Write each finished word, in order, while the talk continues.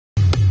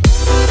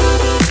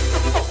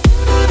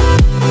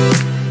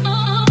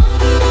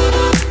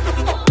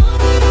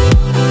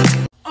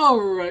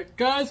Alright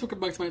guys,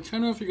 welcome back to my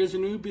channel. If you guys are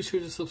new, be sure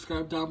to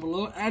subscribe down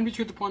below and be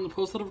sure to put on the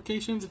post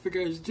notifications if you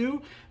guys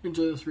do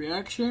enjoy this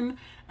reaction.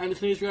 And in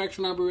today's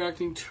reaction, I'll be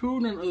reacting to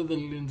none other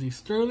than Lindsey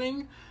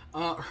Stirling.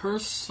 Her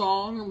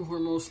song, her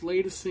most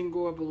latest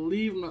single, I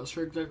believe, I'm not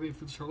sure exactly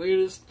if it's her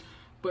latest,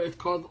 but it's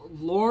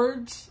called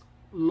Lords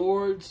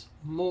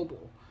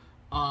Mobile.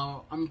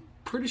 I'm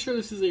pretty sure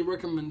this is a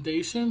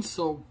recommendation,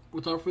 so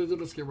without further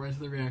ado, let's get right to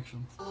the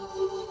reaction.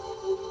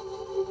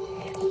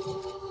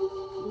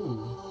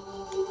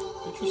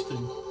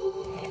 Interesting.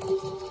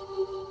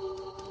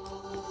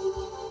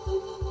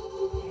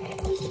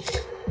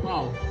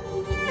 Wow.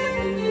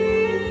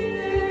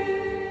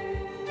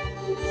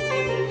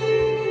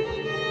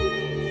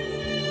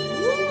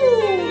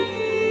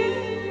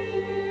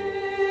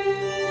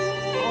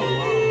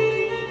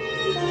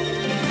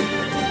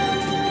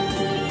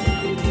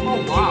 Oh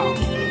wow.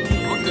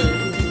 Okay.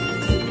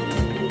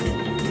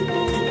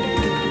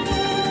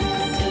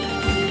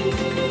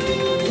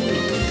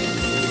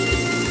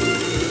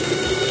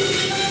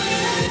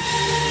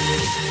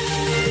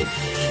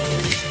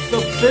 The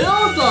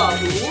build-up,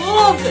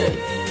 love it!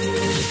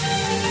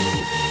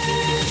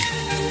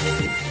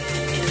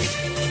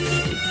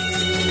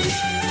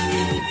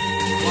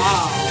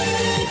 Wow.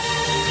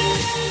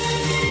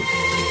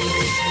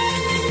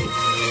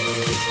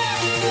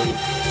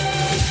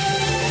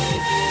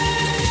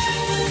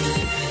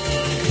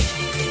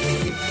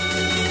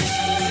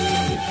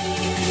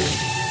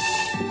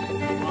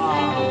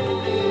 Wow.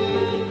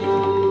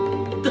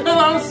 That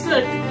was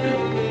sick!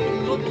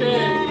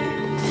 Okay.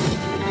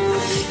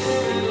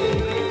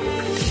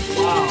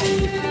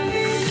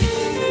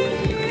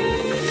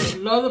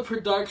 I love the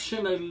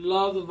production, I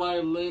love the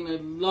violin, I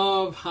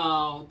love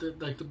how the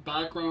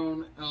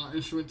background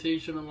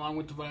instrumentation along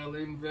with the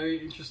violin, very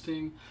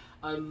interesting.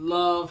 I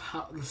love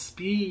how the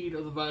speed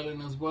of the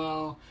violin as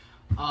well.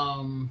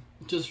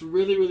 Just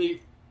really,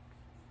 really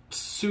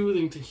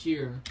soothing to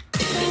hear.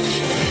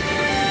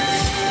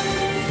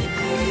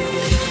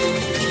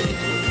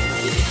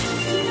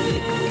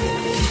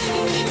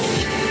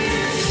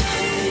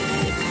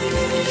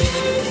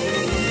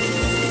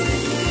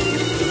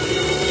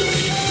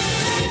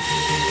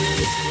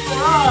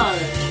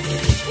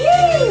 Woo!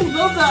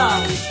 Love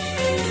that!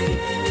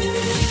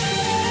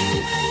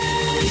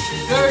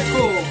 Very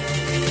cool.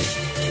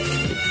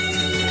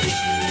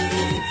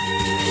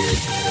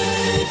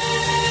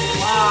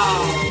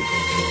 Wow.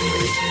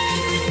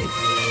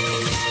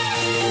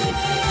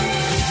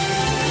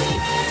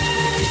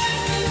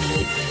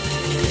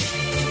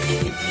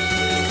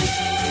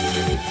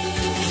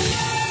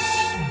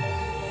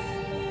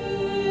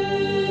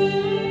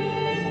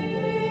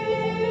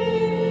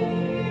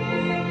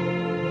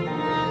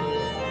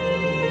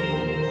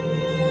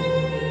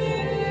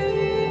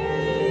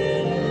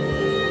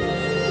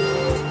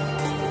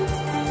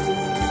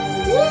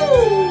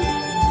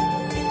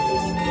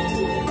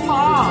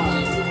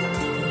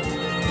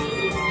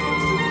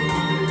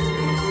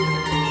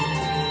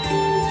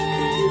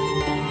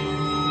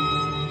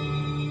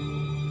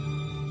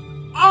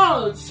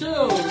 Oh,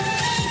 chill.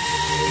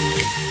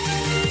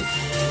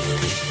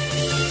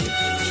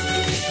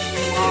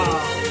 Wow.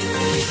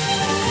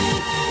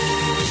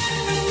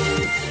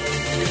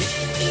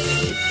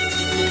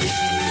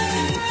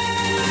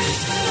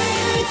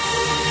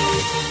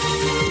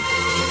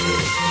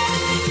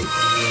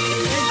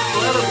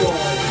 Incredible.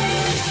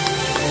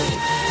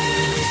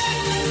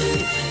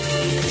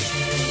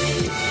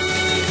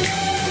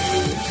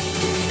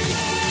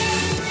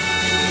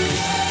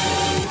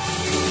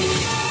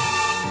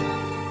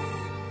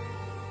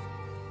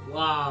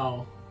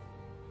 Wow.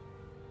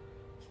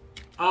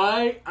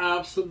 I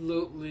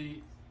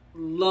absolutely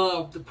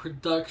love the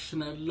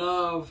production. I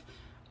love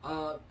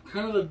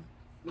kind of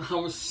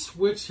how it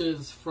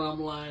switches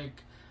from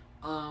like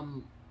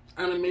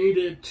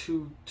animated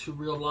to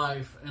real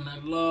life, and I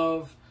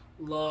love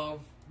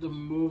the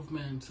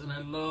movement, and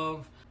I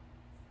love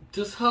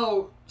just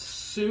how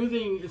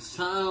soothing it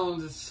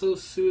sounds. It's so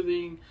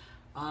soothing.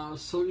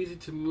 So easy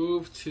to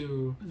move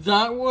to.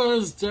 That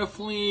was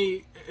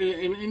definitely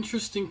an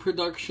interesting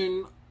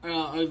production.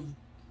 I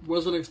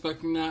wasn't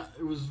expecting that.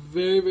 It was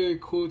very, very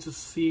cool to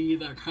see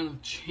that kind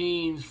of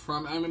change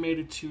from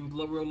animated to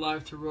real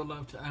life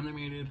to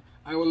animated.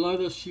 I would love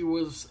that she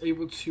was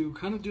able to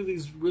kind of do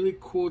these really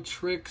cool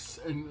tricks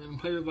and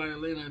play the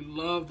violin. I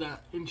love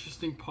that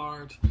interesting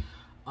part.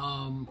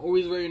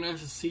 Always very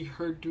nice to see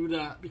her do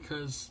that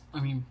because,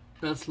 I mean,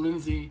 that's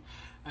Lindsey.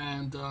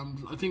 And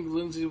I think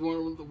Lindsey is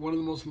one of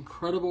the most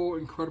incredible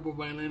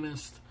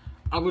violinists.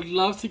 I would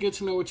love to get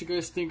to know what you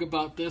guys think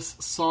about this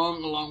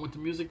song along with the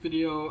music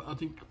video. I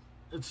think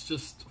it's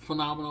just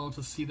phenomenal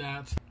to see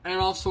that. And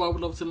also I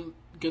would love to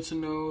get to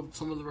know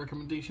some of the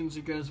recommendations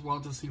you guys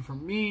want to see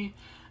from me.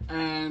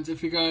 And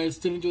if you guys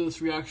did enjoy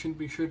this reaction,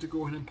 be sure to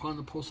go ahead and put on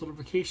the post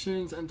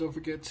notifications. And don't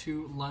forget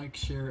to like,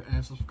 share,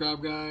 and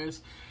subscribe,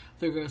 guys.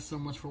 Thank you guys so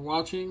much for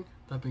watching.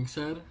 That being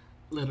said,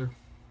 later.